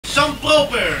Sam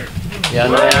Proper. Ja,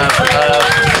 nou ja,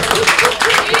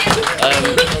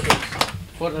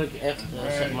 voordat ik echt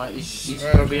zeg maar iets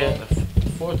probeer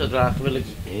voor te dragen, wil ik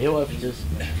heel eventjes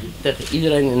tegen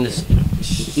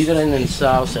iedereen in de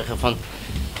zaal zeggen van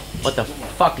what the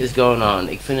fuck is going on?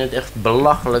 Ik vind het echt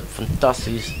belachelijk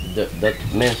fantastisch dat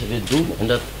mensen dit doen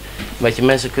en dat je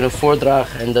mensen kunnen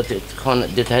voordragen en dat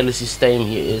dit hele systeem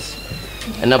hier is.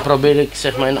 En dan probeer ik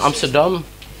zeg maar in Amsterdam,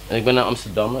 en ik ben een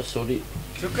Amsterdammer, sorry.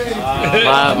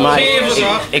 Maar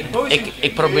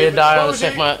ik probeer daar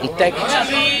zeg maar een tekst.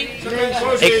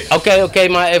 Oké,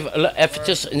 maar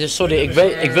eventjes, sorry,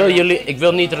 ik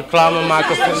wil niet reclame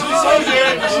maken voor.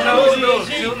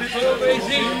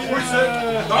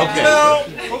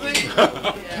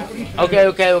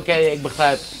 Oké, ik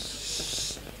begrijp.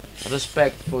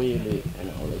 Respect voor jullie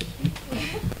en alles.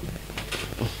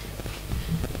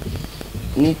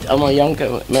 Niet allemaal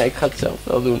janken, maar ik ga het zelf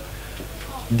wel doen.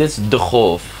 Dit is de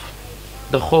golf.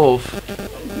 De golf.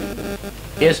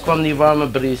 Eerst kwam die warme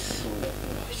bries.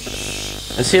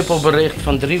 Een simpel bericht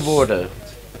van 3 woorden.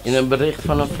 In een bericht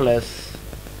van een fles.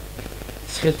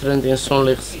 Schitterend in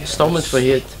zonlicht, stomend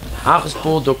verhit.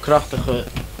 Aangespoeld door krachtige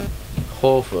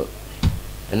golven.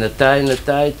 En de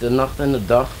tijd, de nacht en de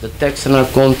dag. De teksten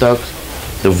naar contact.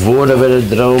 De woorden werden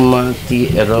dramatisch,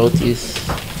 erotisch.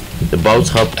 De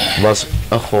boodschap was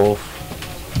een golf.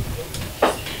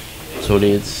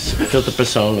 Sorry, het is veel te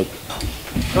persoonlijk.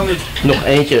 Nog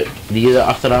eentje die je er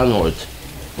achteraan hoort.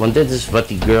 Want dit is wat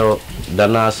die girl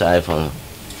daarna zei van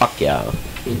fuck ja.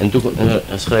 En toen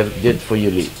schreef ik dit voor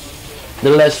jullie. De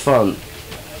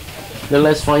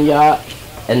les van ja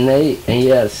en nee en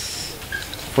yes.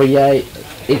 Voor jij,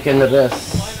 ik en de rest.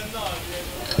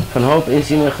 Van hoop,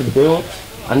 inzien en geduld.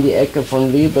 Aan die ekken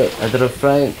van liefde, het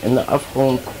refrein en de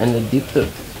afgrond en de diepte.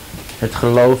 Het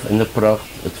geloof en de pracht.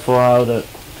 Het volhouden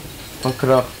van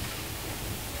kracht.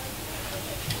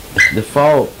 De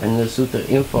val en de zoete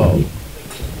inval.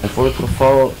 En voor het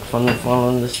geval van een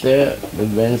vallende ster, we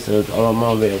wensen dat het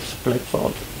allemaal weer op zijn plek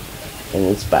valt. En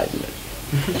het spijt me.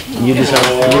 Jullie zijn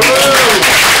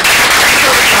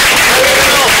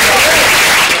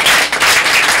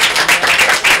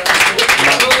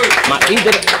maar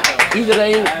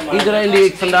iedereen die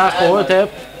ik vandaag gehoord heb,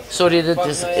 sorry,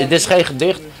 dit is geen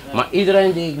gedicht, maar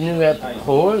iedereen die ik nu heb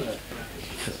gehoord,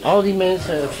 al die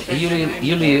mensen,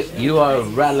 you are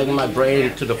rattling my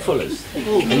brain to the fullest.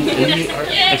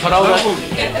 En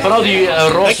vooral die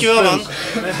roze. Dankjewel man.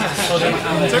 Sorry.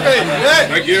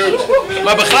 Thank you.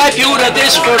 Maar begrijp je hoe dat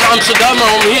is voor de Amsterdammer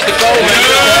om hier te komen?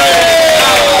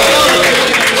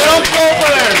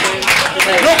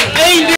 Nog één